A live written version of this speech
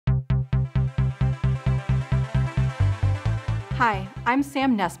Hi, I'm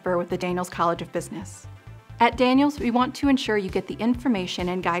Sam Nesper with the Daniels College of Business. At Daniels, we want to ensure you get the information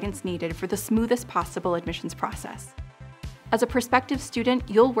and guidance needed for the smoothest possible admissions process. As a prospective student,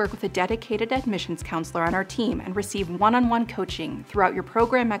 you'll work with a dedicated admissions counselor on our team and receive one-on-one coaching throughout your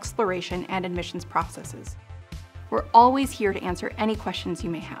program exploration and admissions processes. We're always here to answer any questions you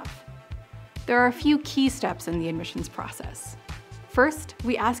may have. There are a few key steps in the admissions process. First,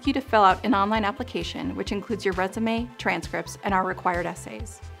 we ask you to fill out an online application, which includes your resume, transcripts, and our required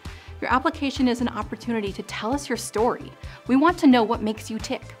essays. Your application is an opportunity to tell us your story. We want to know what makes you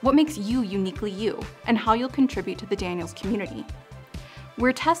tick, what makes you uniquely you, and how you'll contribute to the Daniels community.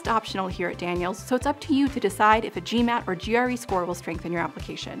 We're test optional here at Daniels, so it's up to you to decide if a GMAT or GRE score will strengthen your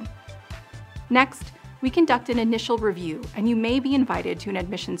application. Next, we conduct an initial review, and you may be invited to an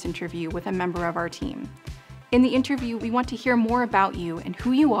admissions interview with a member of our team. In the interview, we want to hear more about you and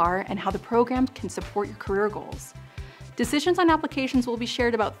who you are and how the program can support your career goals. Decisions on applications will be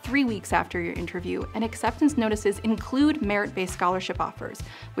shared about 3 weeks after your interview, and acceptance notices include merit-based scholarship offers,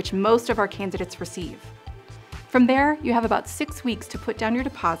 which most of our candidates receive. From there, you have about 6 weeks to put down your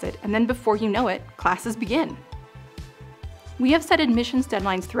deposit, and then before you know it, classes begin. We have set admissions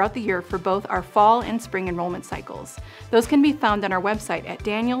deadlines throughout the year for both our fall and spring enrollment cycles. Those can be found on our website at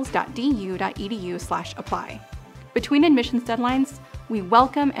daniels.du.edu/apply. Between admissions deadlines, we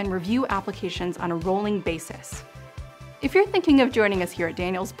welcome and review applications on a rolling basis. If you're thinking of joining us here at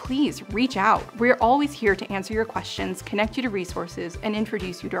Daniels, please reach out. We're always here to answer your questions, connect you to resources, and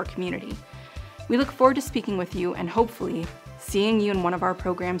introduce you to our community. We look forward to speaking with you and hopefully seeing you in one of our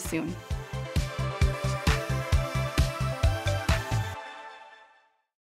programs soon.